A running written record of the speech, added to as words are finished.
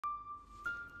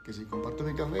que si comparto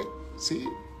mi café, sí,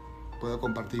 puedo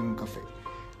compartir un café.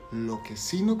 Lo que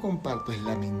sí no comparto es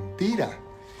la mentira.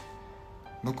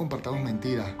 No compartamos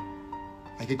mentiras.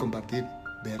 Hay que compartir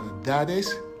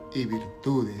verdades y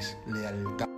virtudes, lealtad.